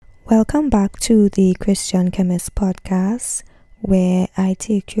Welcome back to the Christian Chemist podcast, where I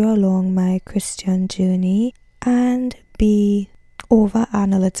take you along my Christian journey and be over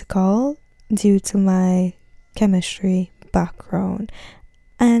analytical due to my chemistry background.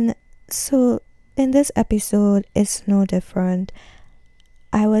 And so, in this episode, it's no different.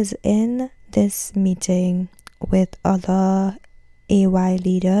 I was in this meeting with other AY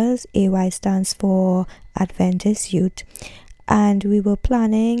leaders. AY stands for Adventist Youth. And we were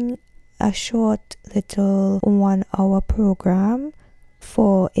planning a short little 1 hour program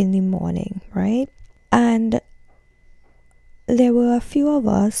for in the morning, right? And there were a few of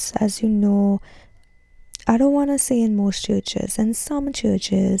us, as you know. I don't want to say in most churches. In some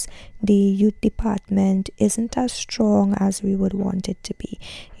churches, the youth department isn't as strong as we would want it to be.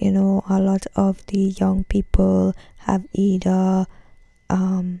 A lot of the young people have either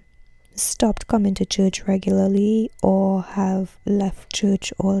stopped coming to church regularly or have left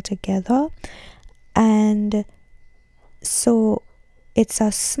church altogether, and so it's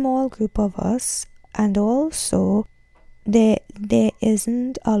a small group of us, and also there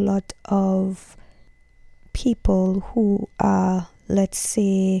isn't a lot of people who are, let's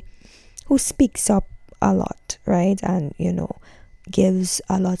say, who speaks up a lot, right? And gives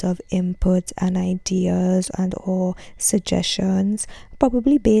a lot of input and ideas and or suggestions,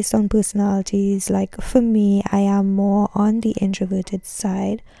 probably based on personalities. Like for me, I am more on the introverted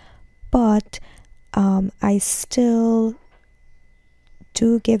side, but I still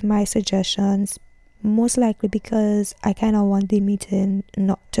do give my suggestions, most likely because I kind of want the meeting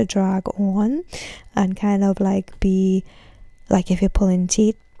not to drag on and kind of like be like if you're pulling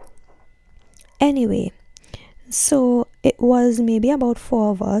teeth. Anyway, so it was maybe about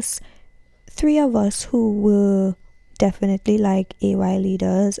 4 of us, 3 of us who were definitely like AY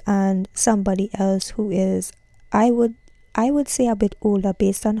leaders, and somebody else who is, I would say, a bit older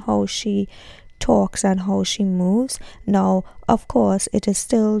based on how she talks and how she moves. Now, of course, it is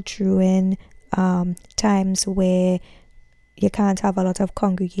still during times where you can't have a lot of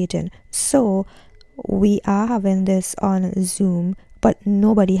congregating. So we are having this on Zoom, but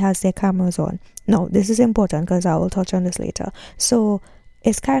nobody has their cameras on. Now, this is important because I will touch on this later. So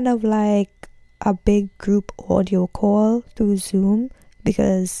it's kind of like a big group audio call through Zoom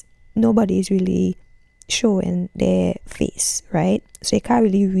because nobody's really showing their face, right? So you can't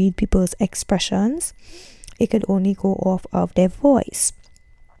really read people's expressions. It could only go off of their voice.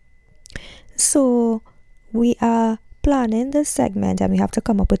 So we are planning this segment and we have to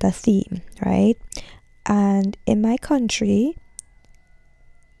come up with a theme, right? And in my country,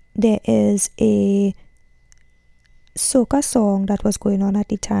 there is a soca song that was going on at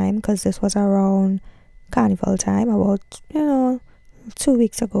the time, because this was around carnival time, about 2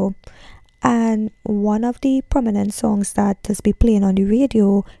 weeks ago. And one of the prominent songs that has been playing on the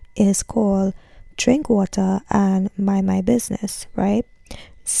radio is called Drink Water and Mind My Business, right?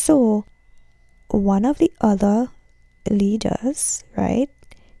 So one of the other leaders, right,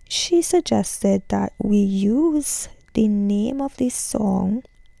 she suggested that we use the name of this song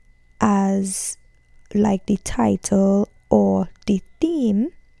as like the title or the theme,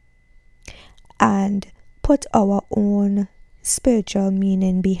 and put our own spiritual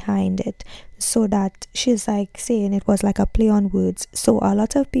meaning behind it. So that she's like saying it was like a play on words. So a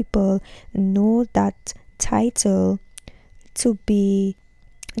lot of people know that title to be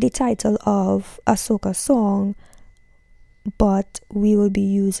the title of a soca song, but we will be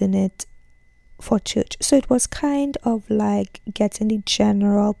using it for church. So it was kind of like getting the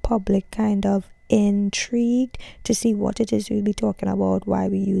general public kind of intrigued to see what it is we'll be talking about, why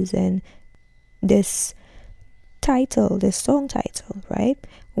we're using this title, this song title, right?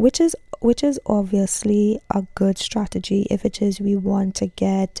 Which is obviously a good strategy if it is we want to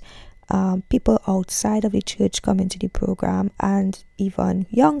get people outside of the church come into the program, and even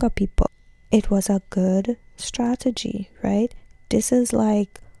younger people. It was a good strategy, right? This is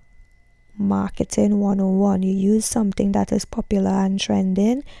like marketing 101. You use something that is popular and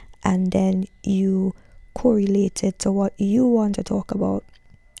trending, and then you correlate it to what you want to talk about.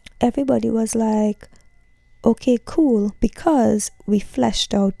 Everybody was like, okay, cool, because we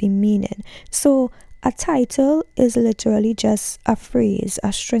fleshed out the meaning. So a title is literally just a phrase,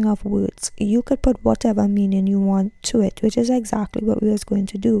 a string of words. You could put whatever meaning you want to it, which is exactly what we was going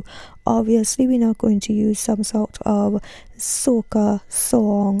to do. Obviously, we're not going to use some sort of soca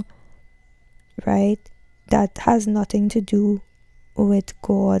song, right, that has nothing to do with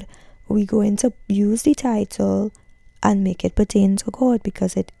God. We're going to use the title and make it pertain to God,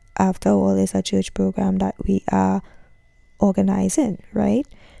 because it, after all, is a church program that we are organizing, right?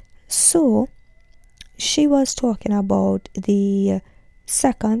 So she was talking about the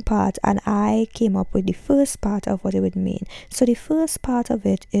second part, and I came up with the first part of what it would mean. So the first part of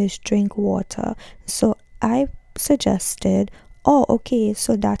it is drink water. So I suggested, oh, okay,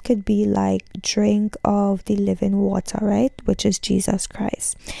 so that could be like drink of the living water, right? Which is Jesus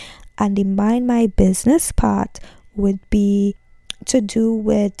Christ. And the mind my business part would be to do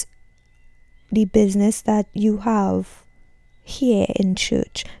with the business that you have here in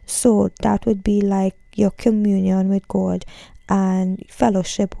church. So that would be like your communion with God and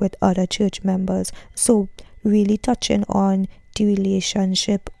fellowship with other church members. So really touching on the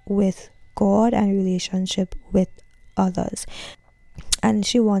relationship with God and relationship with others. And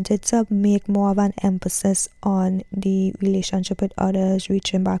she wanted to make more of an emphasis on the relationship with others,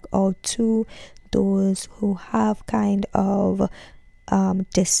 reaching back out to those who have kind of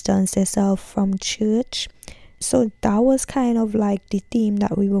distanced themselves from church. So that was kind of like the theme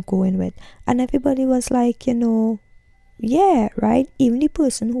that we were going with. And everybody was like, yeah, right? Even the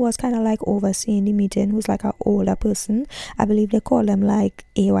person who was kind of like overseeing the meeting, who's like an older person, I believe they call them like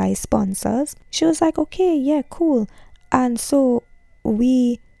AY sponsors. She was like, okay, yeah, cool. And so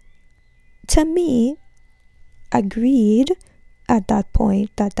we, to me, agreed at that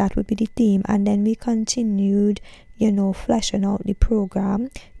point that that would be the theme. And then we continued, fleshing out the program.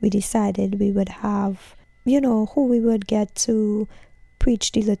 We decided we would have, who we would get to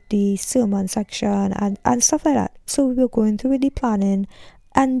preach the sermon section and stuff like that. So we were going through the planning,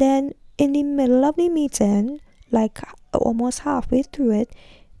 and then in the middle of the meeting, like almost halfway through it,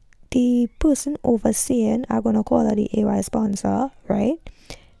 the person overseeing, I'm gonna call her the AY sponsor, right?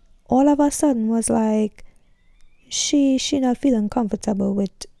 All of a sudden was like, she not feeling comfortable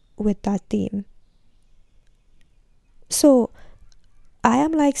with that theme. So I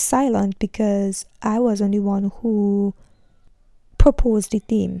am like silent because I wasn't the one who proposed the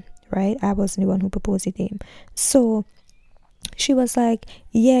theme, right? I wasn't the one who proposed the theme. So she was like,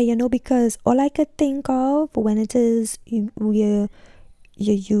 yeah, because all I could think of when it is you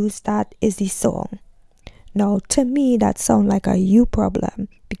use that is the song. Now, to me, that sounds like a you problem,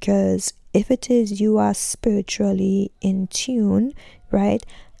 because if it is you are spiritually in tune, right?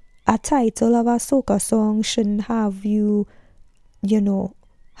 A title of a soca song shouldn't have you,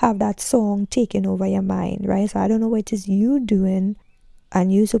 have that song taken over your mind, right? So I don't know what it is you doing,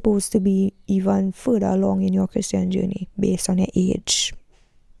 and you're supposed to be even further along in your Christian journey based on your age,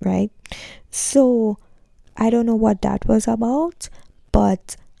 right? So I don't know what that was about,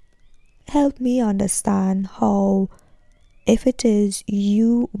 but help me understand how, if it is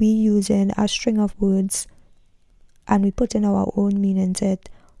we using a string of words and we put in our own meaning to it,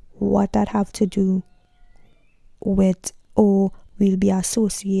 what that have to do with, or will be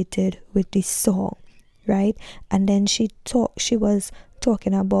associated with this song, right? And then she was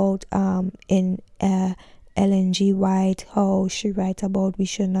talking about in Ellen G. White, how she writes about we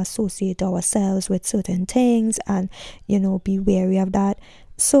shouldn't associate ourselves with certain things and be wary of that.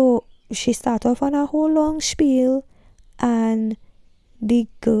 So she started off on a whole long spiel, and the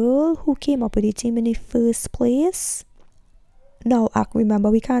girl who came up with the team in the first place, now I remember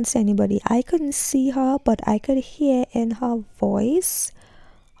we can't see anybody, I couldn't see her, but I could hear in her voice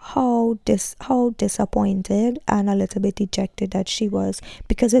how disappointed and a little bit dejected that she was,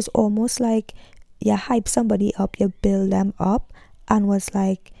 because it's almost like you hype somebody up, you build them up, and was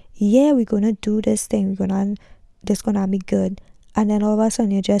like, yeah, we're gonna do this thing, this gonna be good, and then all of a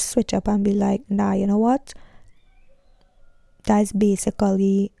sudden you just switch up and be like, nah, you know what, that's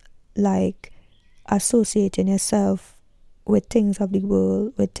basically like associating yourself with things of the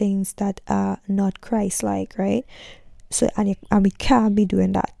world, with things that are not Christ-like, right? So and we can't be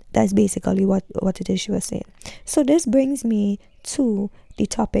doing that. That's basically what it is she was saying. So this brings me to the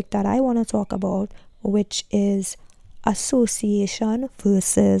topic that I want to talk about, which is association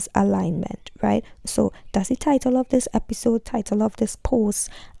versus alignment, right? So that's the title of this episode, title of this post,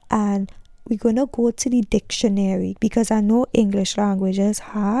 and we're gonna go to the dictionary, because I know English language is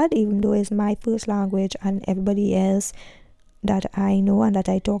hard, even though it's my first language and everybody else that I know and that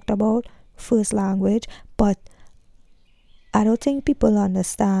I talked about first language, but I don't think people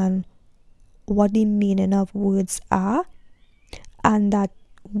understand what the meaning of words are, and that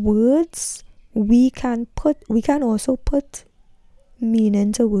words we can also put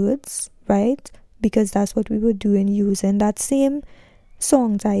meaning to words, right? Because that's what we were doing, using that same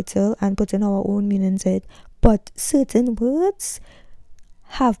song title and putting our own meaning to it. But certain words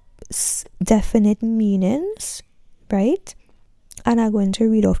have definite meanings, right? And I'm going to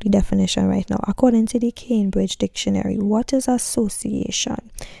read off the definition right now. According to the Cambridge Dictionary, what is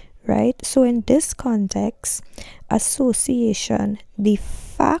association, right? So in this context, association, the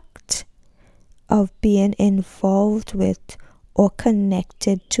fact of being involved with or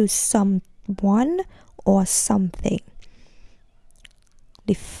connected to someone or something.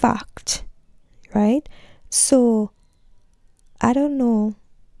 The fact, right? So I don't know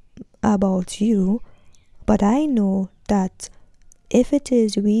about you, but I know that if it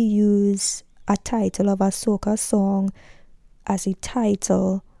is we use a title of a soca song as a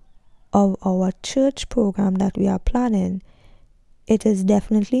title of our church program that we are planning, it is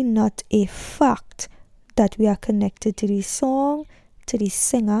definitely not a fact that we are connected to the song, to the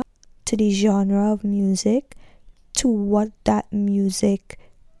singer, to the genre of music, to what that music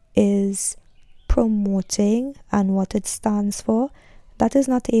is promoting and what it stands for. That is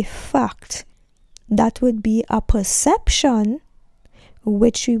not a fact. That would be a perception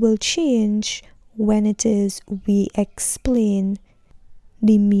which we will change when it is we explain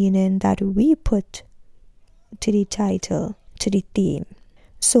the meaning that we put to the title, to the theme.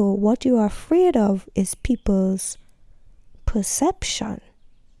 So what you are afraid of is people's perception,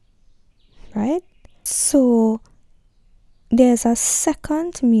 right? So there's a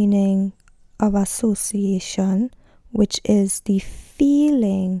second meaning of association, which is the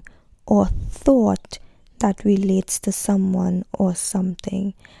feeling or thought that relates to someone or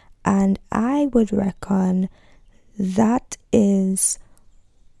something. And I would reckon that is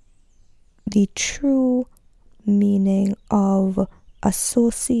the true meaning of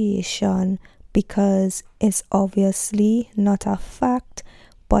association, because it's obviously not a fact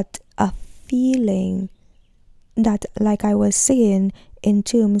but a feeling that, like I was saying, in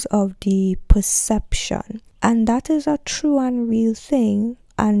terms of the perception. And that is a true and real thing.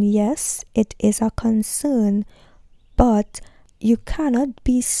 And yes, it is a concern, but you cannot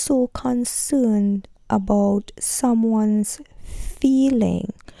be so concerned about someone's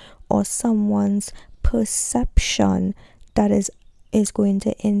feeling or someone's perception that is going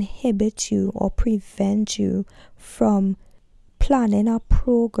to inhibit you or prevent you from planning a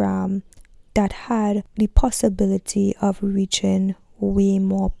program that had the possibility of reaching way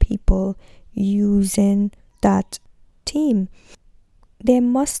more people using that theme. There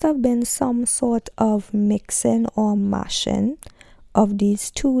must have been some sort of mixing or mashing of these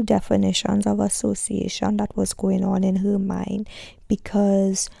two definitions of association that was going on in her mind,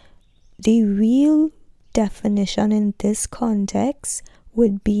 because the real definition in this context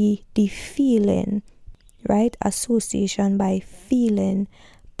would be the feeling, right? Association by feeling,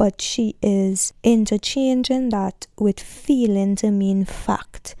 but she is interchanging that with feeling to mean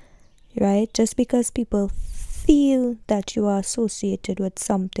fact, right? Just because people feel that you are associated with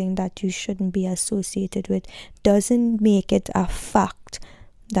something that you shouldn't be associated with doesn't make it a fact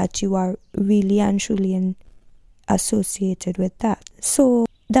that you are really and truly associated with that. So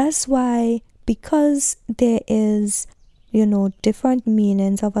that's why, because there is, different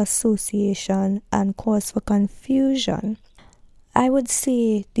meanings of association and cause for confusion, I would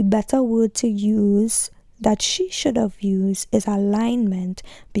say the better word to use that she should have used is alignment,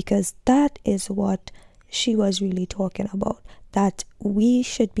 because that is what she was really talking about, that we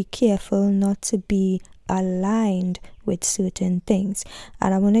should be careful not to be aligned with certain things.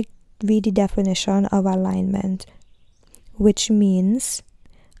 And I want to read the definition of alignment, which means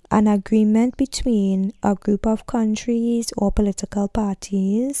an agreement between a group of countries or political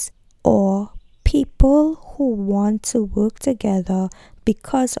parties or people who want to work together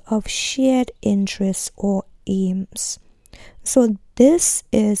because of shared interests or aims. So this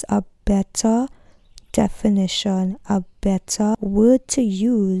is a better definition, a better word to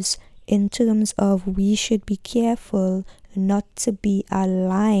use in terms of we should be careful not to be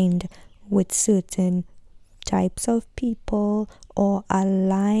aligned with certain types of people or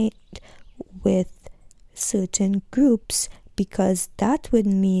aligned with certain groups, because that would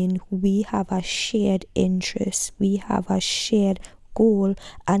mean we have a shared interest, we have a shared goal,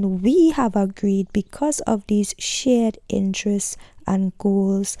 and we have agreed because of these shared interests and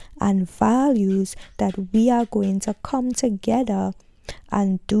goals and values that we are going to come together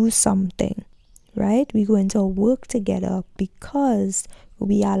and do something, right? We're going to work together because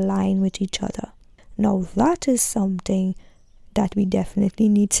we align with each other. Now that is something that we definitely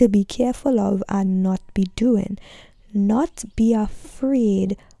need to be careful of and not be doing. Not be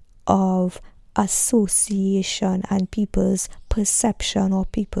afraid of association and people's perception or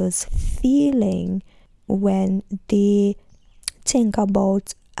people's feeling when they think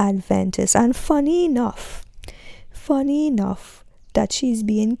about Adventists. And funny enough that she's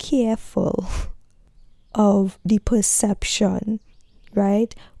being careful of the perception,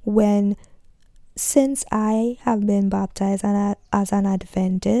 right? Since I have been baptized as an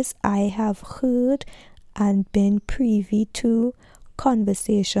Adventist, I have heard and been privy to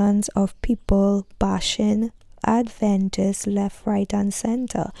conversations of people bashing Adventists left, right, and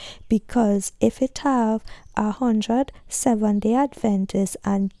center. Because if it have 100 Seventh-day Adventists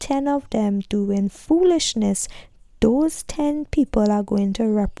and 10 of them doing foolishness, those 10 people are going to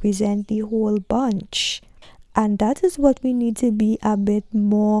represent the whole bunch. And that is what we need to be a bit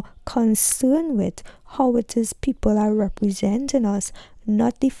more concerned with, how it is people are representing us,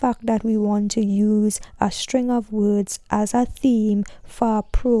 not the fact that we want to use a string of words as a theme for a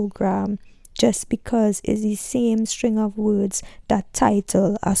program just because it's the same string of words that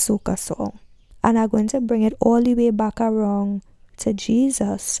title a soca song. And I'm going to bring it all the way back around to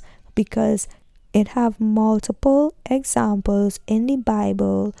Jesus, because it have multiple examples in the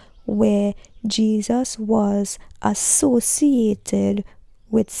Bible where Jesus was associated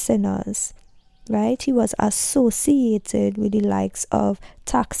with sinners, right? He was associated with the likes of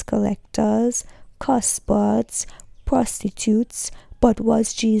tax collectors, custards, prostitutes, but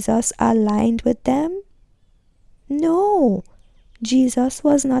was Jesus aligned with them? No. Jesus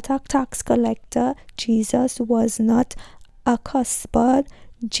was not a tax collector. Jesus was not a custard.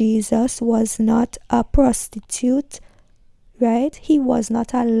 Jesus was not a prostitute, right? He was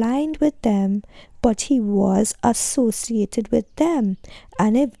not aligned with them, but he was associated with them.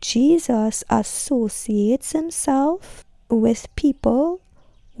 And if Jesus associates himself with people,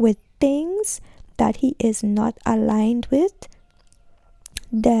 with things that he is not aligned with,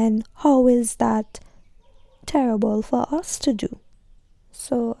 then how is that terrible for us to do?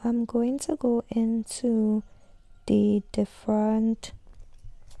 So I'm going to go into the different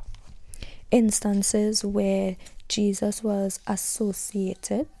instances where Jesus was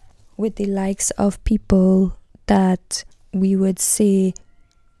associated with the likes of people that we would say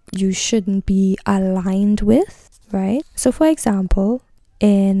you shouldn't be aligned with, right? So for example,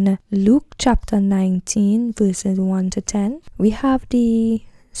 in Luke chapter 19 verses 1 to 10, we have the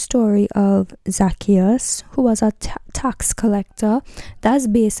story of Zacchaeus, who was a tax collector. That's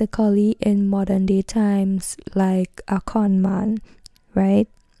basically in modern day times like a con man, right?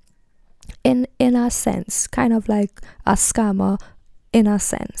 In a sense, kind of like a scammer in a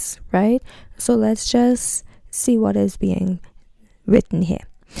sense, right? So let's just see what is being written here.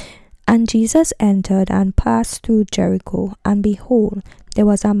 And Jesus entered and passed through Jericho, and behold, there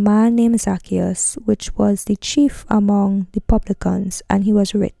was a man named Zacchaeus, which was the chief among the publicans, and he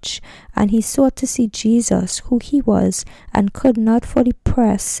was rich. And he sought to see Jesus, who he was, and could not for the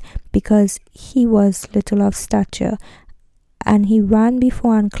press, because he was little of stature. And he ran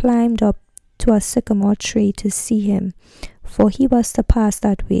before and climbed up to a sycamore tree to see him, for he was to pass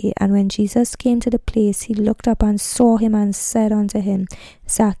that way. And when Jesus came to the place, he looked up and saw him, and said unto him,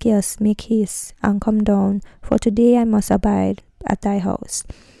 Zacchaeus, make haste, and come down, for today I must abide at thy house.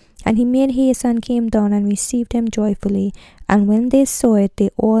 And he made haste and came down and received him joyfully. And when they saw it,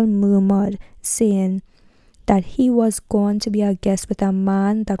 they all murmured, saying that he was gone to be a guest with a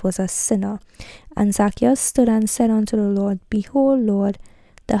man that was a sinner. And Zacchaeus stood and said unto the Lord, Behold, Lord,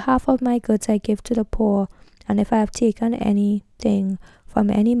 the half of my goods I give to the poor, and if I have taken anything from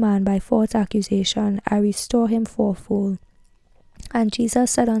any man by false accusation, I restore him fourfold. And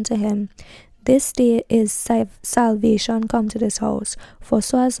Jesus said unto him, This day is salvation come to this house, for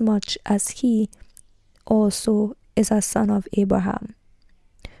so as much as he also is a son of Abraham.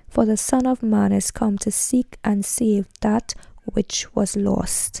 For the Son of Man is come to seek and save that which was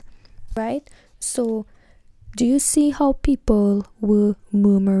lost. Right? So, do you see how people were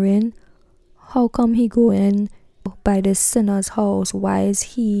murmuring? How come he going by this sinner's house? Why is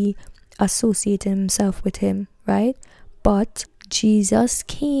he associating himself with him? Right? But Jesus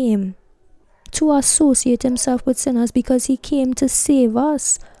came to associate himself with sinners because he came to save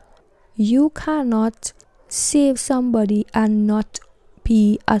us. You cannot save somebody and not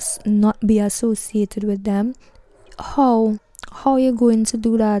be associated with them. How are you going to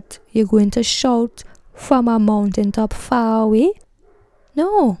do that? You're going to shout from a mountaintop far away?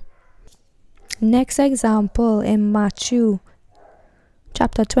 No. Next example in Matthew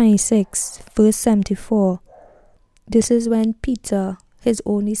chapter 26 verse 74. This is when Peter, his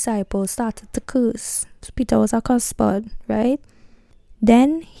own disciple, started to curse. Peter was a custard, right?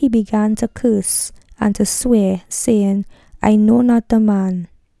 Then he began to curse and to swear, saying, I know not the man.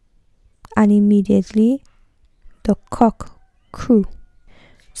 And immediately the cock crew.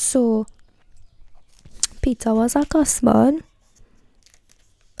 So Peter was a custard,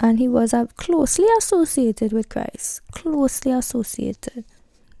 and he was closely associated with Christ. Closely associated.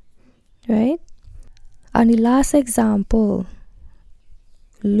 Right? And the last example,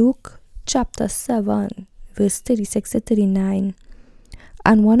 Luke chapter 7, verse 36 to 39.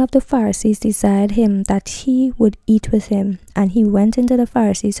 And one of the Pharisees desired him that he would eat with him. And he went into the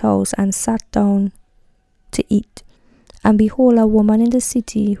Pharisee's house and sat down to eat. And behold, a woman in the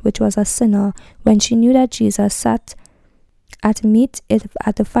city, which was a sinner, when she knew that Jesus sat at meat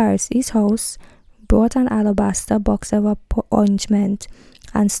at the Pharisee's house, brought an alabaster box of ointment,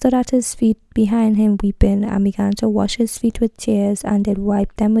 and stood at his feet behind him weeping, and began to wash his feet with tears, and did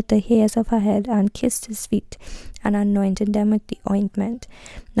wipe them with the hairs of her head, and kissed his feet, and anointed them with the ointment.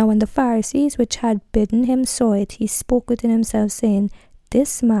 Now when the Pharisees which had bidden him saw it, he spoke within himself, saying,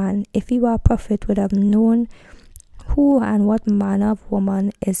 This man, if he were a prophet, would have known who and what manner of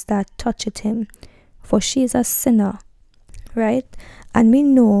woman is that toucheth him, for she is a sinner. Right? And we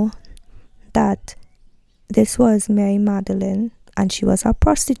know that this was Mary Magdalene, and she was a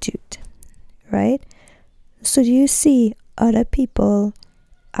prostitute. Right? So do you see, other people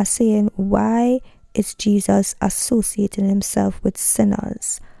are saying, why is Jesus associating himself with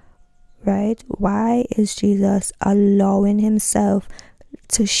sinners? Right? Why is Jesus allowing himself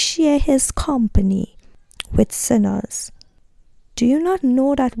to share his company with sinners? Do you not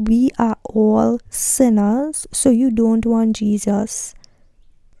know that we are all sinners? So you don't want Jesus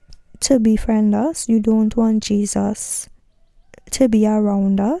to befriend us? You don't want Jesus to be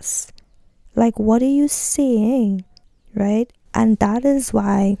around us? Like, what are you saying? Right? And that is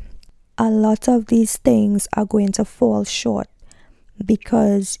why a lot of these things are going to fall short,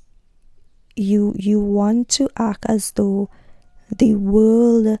 because you want to act as though the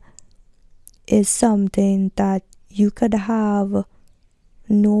world is something that you could have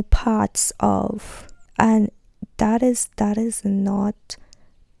no parts of, and that is not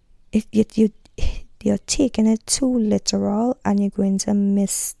it. You're taking it too literal, and you're going to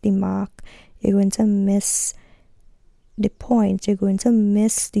miss the mark. You're going to miss the point. You're going to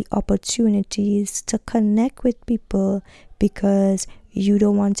miss the opportunities to connect with people, because you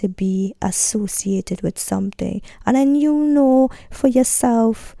don't want to be associated with something. And then you know for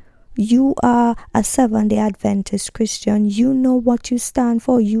yourself, you are a Seventh-day Adventist Christian. You know what you stand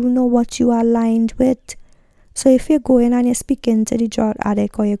for. You know what you are aligned with. So if you're going and you're speaking to the drug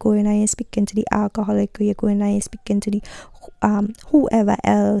addict, or you're going and you're speaking to the alcoholic, or you're going and you're speaking to the whoever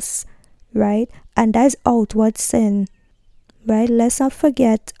else, right? And that's outward sin, right? Let's not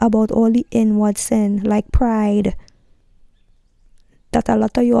forget about all the inward sin, like pride, that a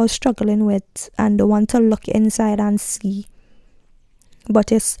lot of you are struggling with and don't want to look inside and see.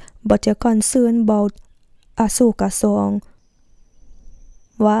 But you're concerned about a soca song.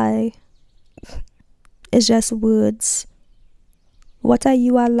 Why? It's just words. What are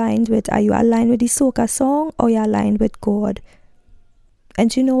you aligned with? Are you aligned with the soca song, or you're aligned with God?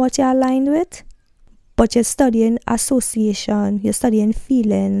 And you know what you're aligned with? But you're studying association, you're studying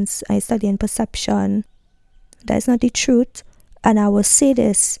feelings, and you're studying perception. That's not the truth. And I will say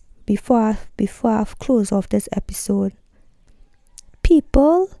this before I've closed off this episode.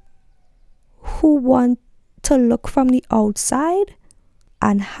 People who want to look from the outside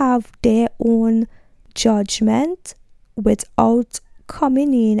and have their own judgment without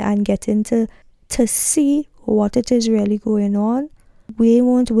coming in and getting to see what it is really going on, we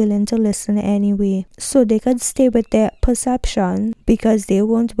weren't willing to listen anyway. So they could stay with their perception, because they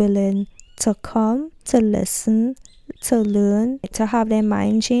weren't willing to come, to listen, to learn, to have their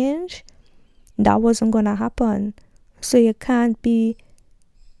mind change. That wasn't gonna happen. So you can't be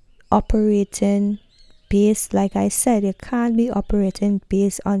operating based, like I said, you can't be operating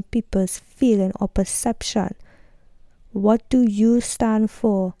based on people's feeling or perception. What do you stand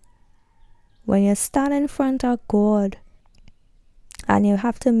for? When you stand in front of God and you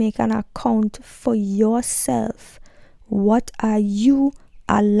have to make an account for yourself, what are you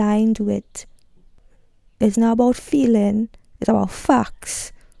aligned with? It's not about feeling, it's about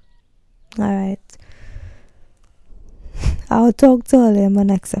facts. Alright. I'll talk to you in my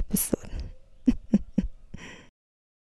next episode.